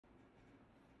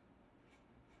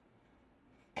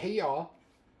Hey y'all.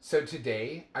 So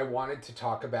today I wanted to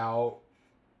talk about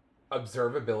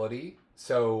observability,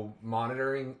 so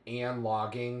monitoring and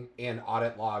logging and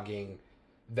audit logging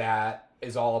that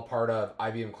is all a part of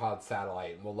IBM Cloud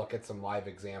Satellite. And we'll look at some live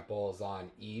examples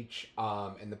on each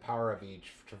and the power of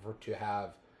each to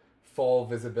have full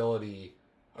visibility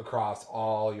across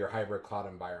all your hybrid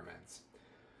cloud environments.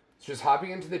 So just hopping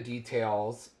into the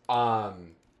details,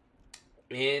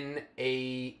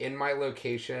 in my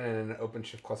location and an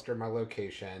OpenShift cluster in my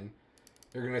location,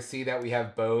 you're going to see that we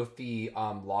have both the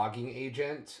logging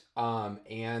agent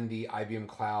and the IBM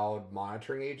Cloud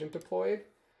monitoring agent deployed.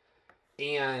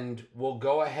 And we'll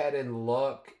go ahead and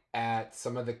look at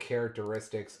some of the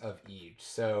characteristics of each.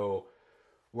 So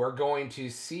we're going to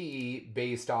see,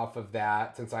 based off of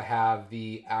that, since I have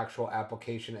the actual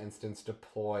application instance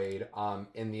deployed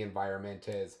in the environment,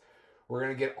 is we're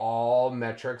going to get all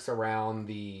metrics around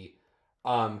the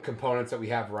components that we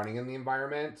have running in the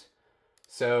environment.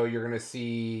 So you're going to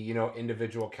see,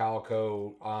 individual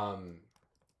Calico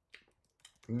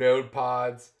node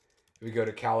pods. If we go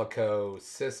to Calico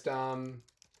system,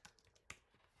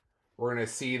 we're going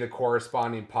to see the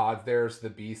corresponding pods there. So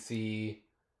the BC,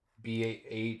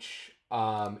 BH,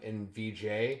 and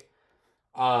VJ.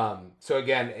 So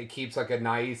again, it keeps like a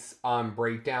nice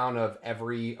breakdown of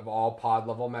all pod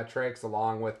level metrics,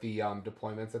 along with the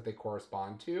deployments that they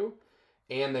correspond to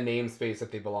and the namespace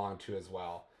that they belong to as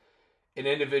well. And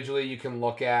individually, you can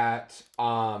look at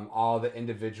all the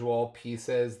individual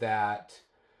pieces that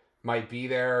might be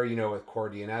there, with core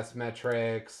DNS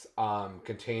metrics,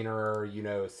 container,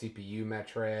 CPU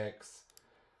metrics,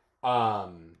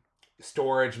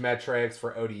 storage metrics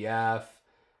for ODF,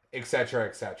 etc.,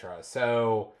 etc.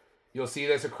 So you'll see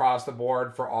this across the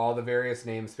board for all the various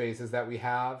namespaces that we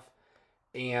have.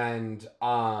 And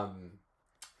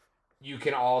you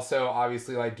can also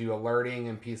obviously do alerting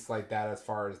and pieces like that, as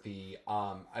far as the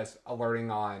as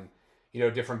alerting on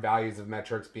different values of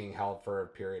metrics being held for a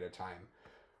period of time.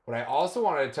 What I also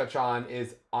wanted to touch on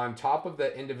is, on top of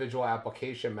the individual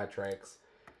application metrics,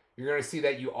 you're going to see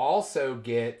that you also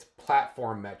get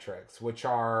platform metrics, which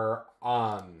are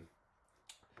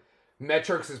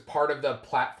metrics as part of the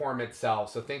platform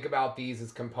itself. So think about these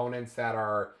as components that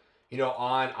are,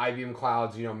 on IBM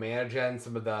Cloud's, managing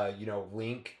some of the,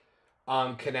 link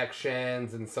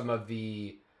connections and some of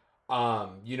the,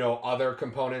 other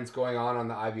components going on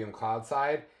the IBM Cloud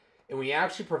side. And we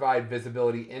actually provide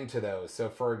visibility into those. So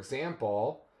for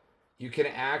example, you can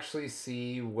actually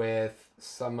see with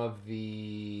some of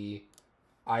the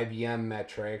IBM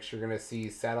metrics, you're going to see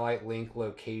satellite link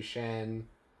location,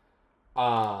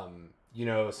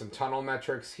 some tunnel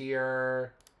metrics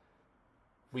here.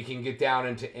 We can get down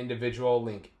into individual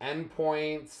link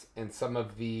endpoints and some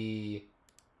of the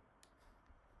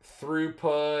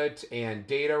throughput and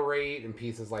data rate and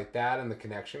pieces like that, and the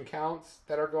connection counts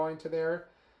that are going to there.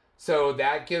 So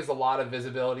that gives a lot of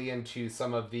visibility into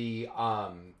some of the,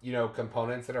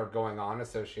 components that are going on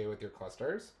associated with your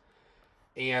clusters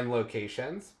and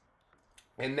locations.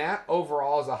 And that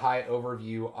overall is a high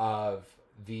overview of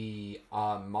the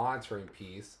monitoring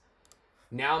piece.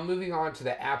 Now moving on to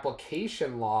the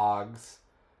application logs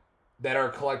that are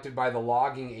collected by the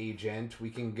logging agent,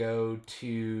 we can go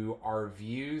to our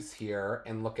views here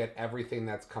and look at everything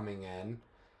that's coming in.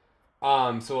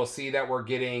 So we'll see that we're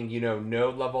getting,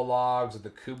 node level logs with the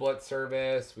kubelet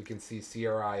service. We can see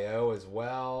CRIO as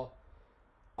well.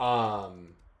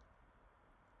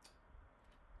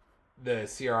 The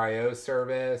CRIO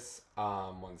service,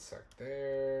 one sec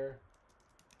there,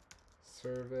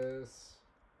 service.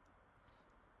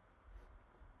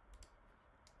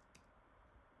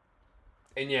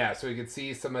 And yeah, so we can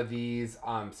see some of these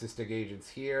Sysdig agents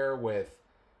here with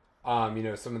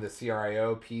some of the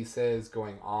CRIO pieces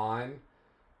going on.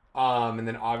 And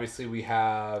then obviously we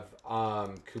have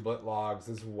kubelet logs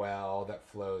as well that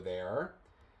flow there.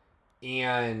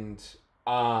 And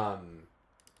on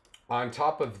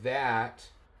top of that,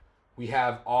 we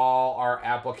have all our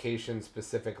application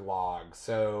specific logs.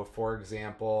 So for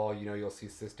example, you'll see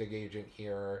Sysdig agent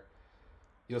here.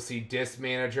 You'll see disk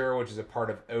manager, which is a part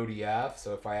of ODF.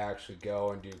 So if I actually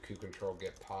go and do kubecontrol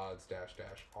get pods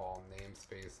 -- all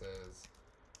namespaces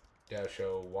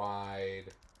 -o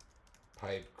wide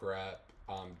pipe grep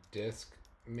disk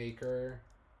maker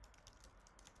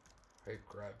pipe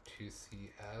grep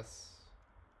 2cs,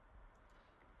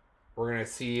 we're going to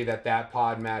see that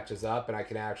pod matches up, and I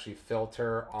can actually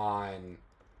filter on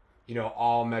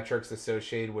all metrics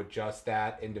associated with just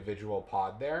that individual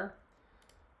pod there.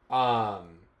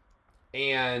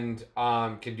 And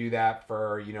can do that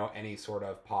for any sort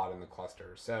of pod in the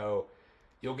cluster. So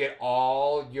you'll get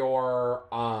all your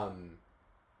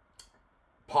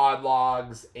pod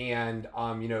logs and,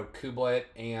 kubelet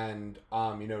and,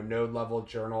 node level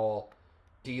journal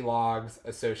D logs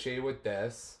associated with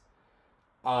this.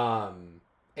 And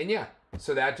yeah,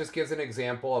 so that just gives an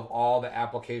example of all the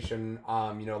application,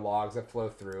 logs that flow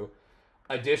through.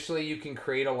 Additionally, you can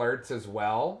create alerts as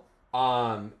well,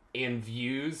 in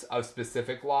views of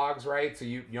specific logs, right? So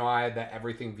I had that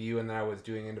everything view, and then I was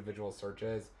doing individual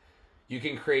searches. You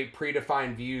can create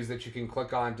predefined views that you can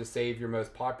click on to save your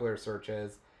most popular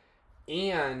searches,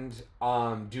 and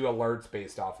do alerts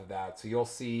based off of that. So you'll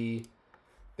see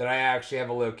that I actually have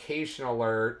a location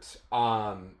alert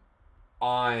on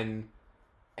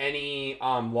any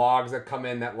logs that come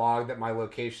in that log that my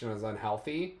location is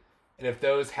unhealthy. And if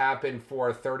those happen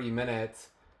for 30 minutes,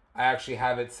 I actually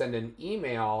have it send an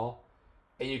email,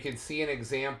 and you can see an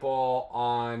example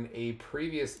on a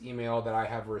previous email that I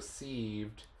have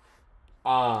received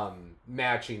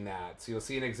matching that. So you'll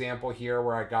see an example here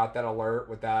where I got that alert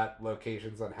with that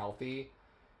location's unhealthy,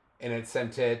 and it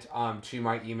sent it to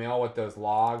my email with those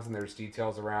logs, and there's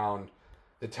details around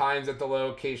the times that the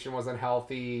location was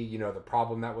unhealthy, the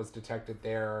problem that was detected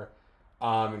there,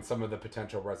 and some of the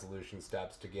potential resolution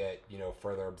steps to get,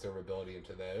 further observability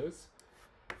into those.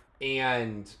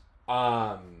 And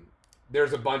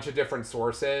there's a bunch of different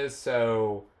sources.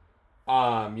 So,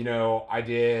 I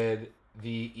did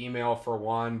the email for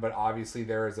one, but obviously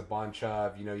there is a bunch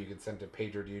of, you could send to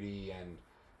PagerDuty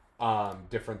and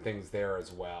different things there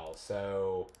as well.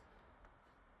 So,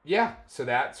 yeah, so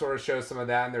that sort of shows some of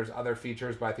that, and there's other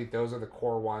features, but I think those are the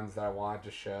core ones that I wanted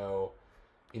to show,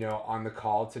 on the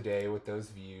call today with those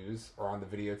views, or on the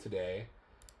video today.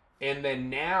 And then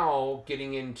now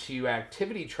getting into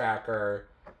Activity Tracker,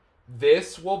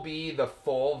 this will be the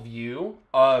full view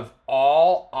of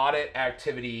all audit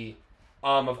activity,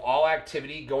 of all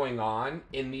activity going on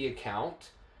in the account.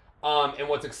 And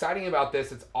what's exciting about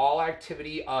this, it's all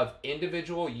activity of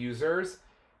individual users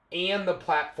and the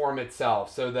platform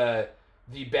itself. So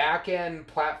the back-end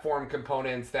platform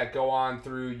components that go on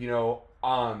through,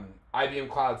 IBM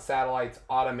Cloud Satellites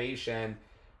automation,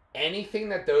 anything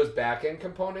that those back-end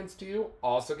components do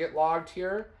also get logged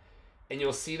here. And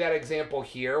you'll see that example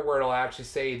here where it'll actually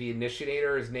say the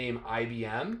initiator is named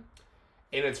IBM,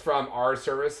 and it's from our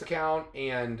service account,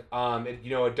 and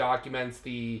it documents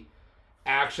the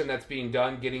action that's being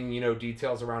done, getting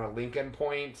details around a link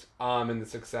endpoint and the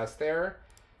success there.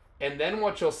 And then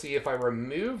what you'll see if I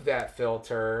remove that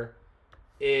filter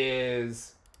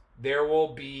is there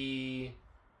will be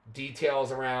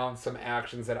details around some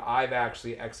actions that I've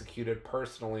actually executed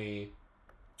personally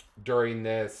during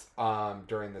this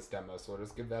demo. So we'll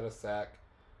just give that a sec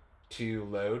to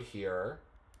load here.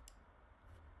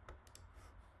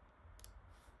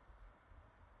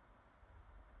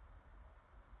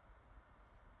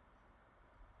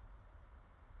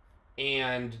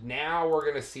 And now we're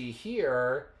going to see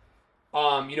here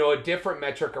a different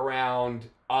metric around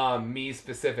me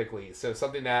specifically. So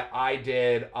something that I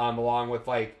did along with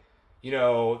where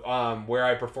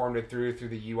I performed it through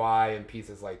the UI and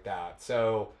pieces like that.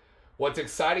 So what's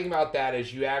exciting about that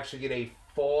is you actually get a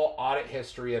full audit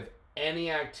history of any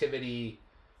activity,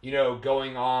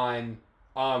 going on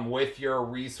with your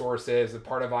resources as a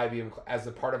part of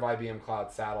IBM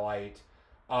Cloud Satellite,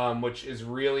 which is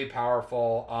really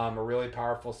powerful, a really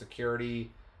powerful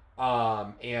security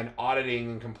and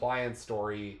auditing and compliance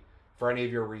story for any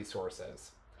of your resources.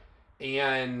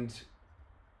 And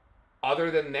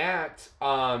other than that,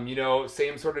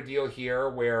 same sort of deal here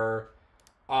where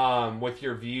with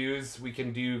your views, we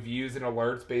can do views and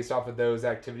alerts based off of those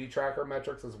activity tracker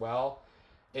metrics as well,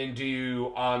 and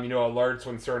do alerts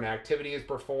when certain activity is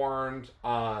performed.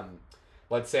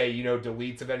 Let's say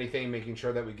deletes of anything, making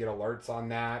sure that we get alerts on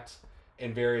that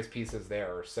and various pieces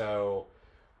there. So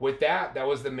with that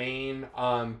was the main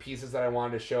pieces that I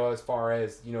wanted to show as far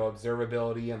as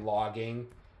observability and logging,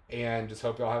 and just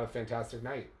hope y'all have a fantastic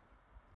night.